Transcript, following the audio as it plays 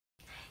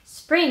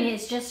Spring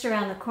is just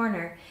around the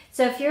corner,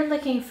 so if you're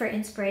looking for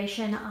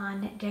inspiration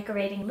on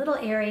decorating little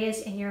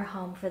areas in your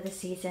home for the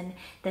season,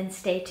 then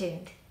stay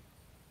tuned.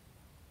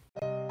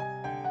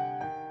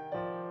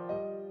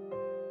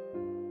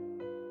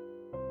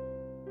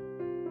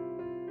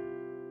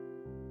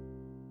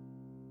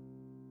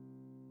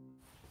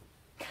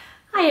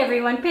 Hi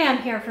everyone,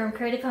 Pam here from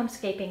Creative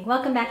Homescaping.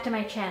 Welcome back to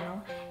my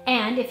channel.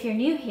 And if you're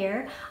new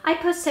here, I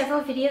post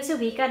several videos a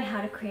week on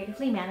how to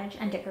creatively manage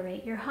and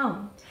decorate your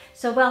home.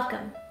 So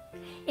welcome.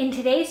 In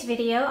today's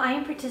video, I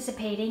am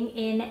participating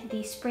in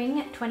the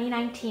Spring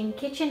 2019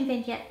 Kitchen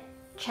Vignette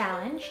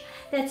Challenge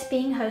that's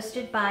being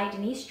hosted by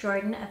Denise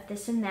Jordan of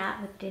This and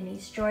That with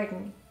Denise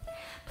Jordan.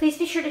 Please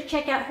be sure to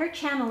check out her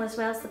channel as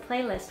well as the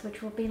playlist,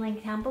 which will be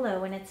linked down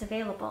below when it's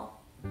available.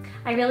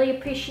 I really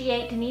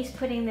appreciate Denise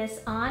putting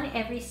this on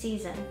every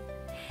season.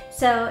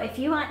 So if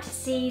you want to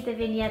see the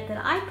vignette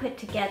that I put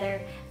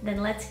together,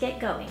 then let's get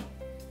going.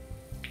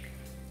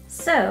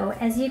 So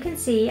as you can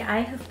see, I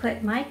have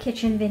put my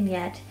kitchen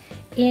vignette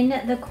in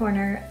the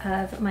corner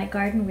of my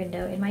garden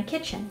window in my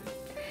kitchen.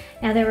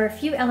 Now there were a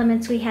few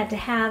elements we had to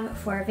have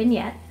for a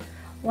vignette.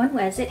 One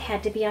was it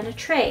had to be on a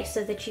tray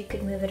so that you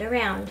could move it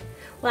around.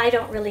 Well, I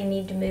don't really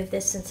need to move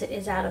this since it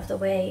is out of the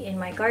way in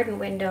my garden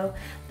window,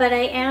 but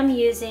I am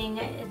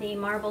using the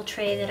marble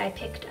tray that I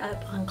picked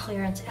up on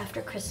clearance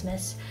after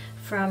Christmas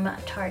from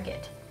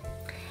Target.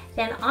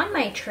 Then on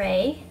my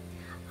tray,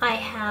 I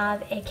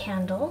have a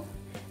candle.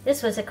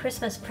 This was a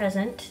Christmas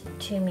present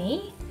to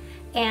me,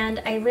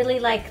 and I really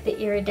like the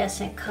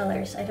iridescent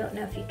colors. I don't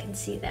know if you can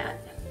see that,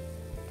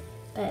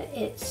 but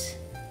it's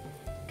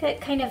got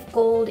kind of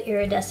gold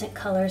iridescent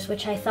colors,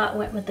 which I thought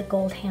went with the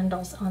gold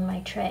handles on my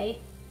tray.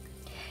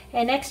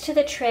 And next to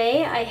the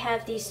tray, I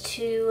have these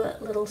two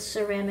little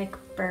ceramic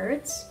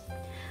birds.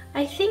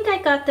 I think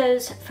I got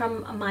those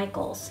from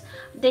Michael's.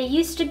 They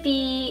used to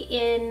be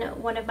in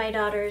one of my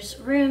daughter's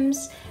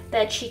rooms,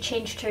 but she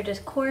changed her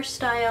decor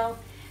style.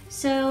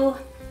 So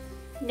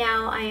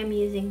now I am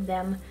using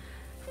them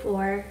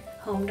for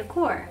home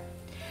decor.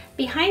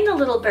 Behind the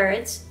little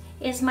birds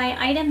is my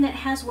item that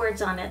has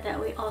words on it that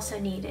we also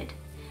needed,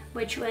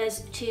 which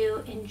was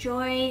to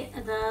enjoy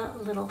the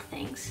little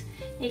things.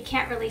 You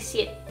can't really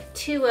see it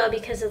too well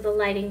because of the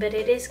lighting, but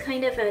it is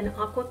kind of an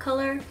aqua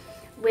color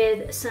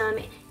with some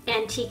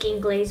antiquing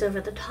glaze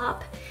over the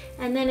top.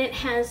 And then it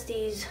has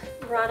these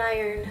wrought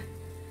iron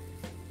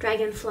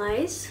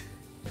dragonflies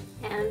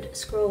and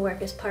scroll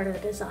work as part of the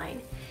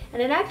design.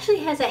 And it actually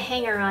has a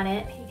hanger on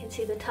it. You can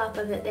see the top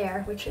of it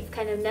there, which is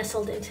kind of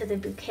nestled into the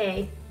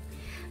bouquet.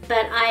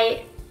 But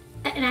I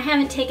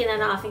haven't taken that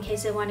off in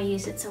case I want to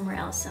use it somewhere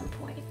else some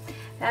point.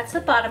 That's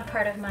the bottom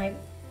part of my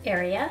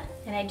area,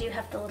 and I do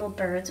have the little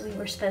birds. We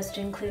were supposed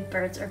to include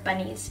birds or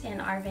bunnies in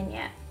our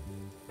vignette.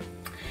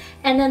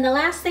 And then the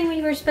last thing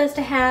we were supposed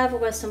to have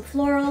was some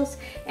florals,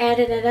 and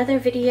in another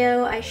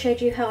video I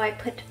showed you how I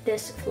put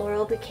this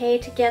floral bouquet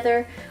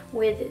together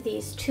with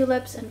these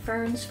tulips and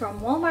ferns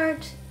from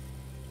Walmart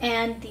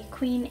and the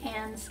Queen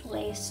Anne's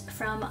lace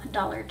from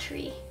Dollar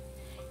Tree.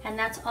 And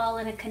that's all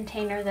in a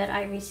container that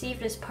I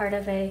received as part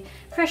of a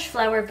fresh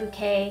flower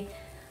bouquet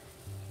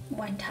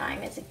one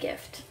time as a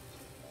gift.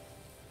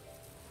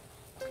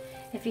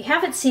 If you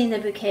haven't seen the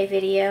bouquet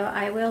video,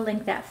 I will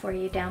link that for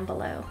you down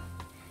below.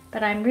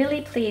 But I'm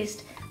really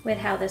pleased with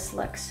how this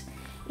looks.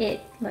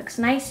 It looks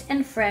nice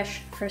and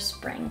fresh for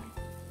spring.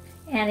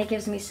 And it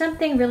gives me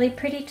something really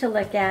pretty to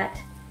look at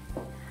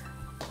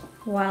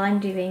while I'm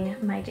doing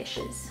my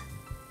dishes.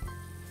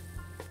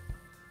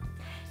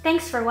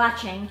 Thanks for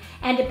watching,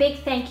 and a big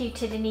thank you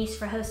to Denise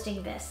for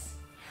hosting this.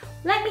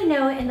 Let me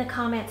know in the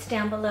comments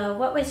down below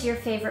what was your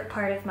favorite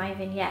part of my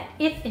vignette,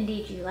 if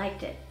indeed you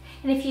liked it.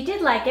 And if you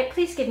did like it,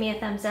 please give me a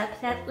thumbs up.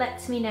 That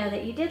lets me know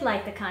that you did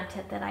like the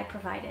content that I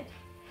provided.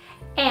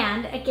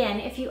 And again,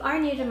 if you are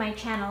new to my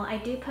channel, I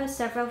do post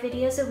several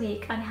videos a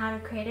week on how to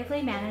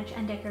creatively manage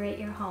and decorate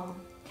your home.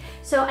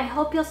 So I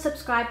hope you'll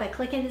subscribe by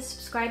clicking the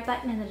subscribe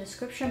button in the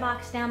description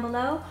box down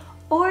below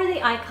or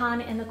the icon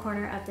in the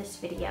corner of this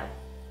video.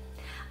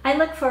 I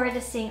look forward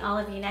to seeing all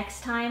of you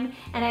next time,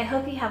 and I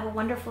hope you have a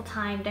wonderful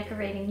time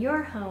decorating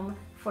your home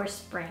for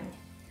spring.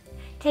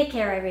 Take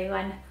care,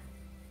 everyone.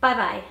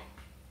 Bye-bye.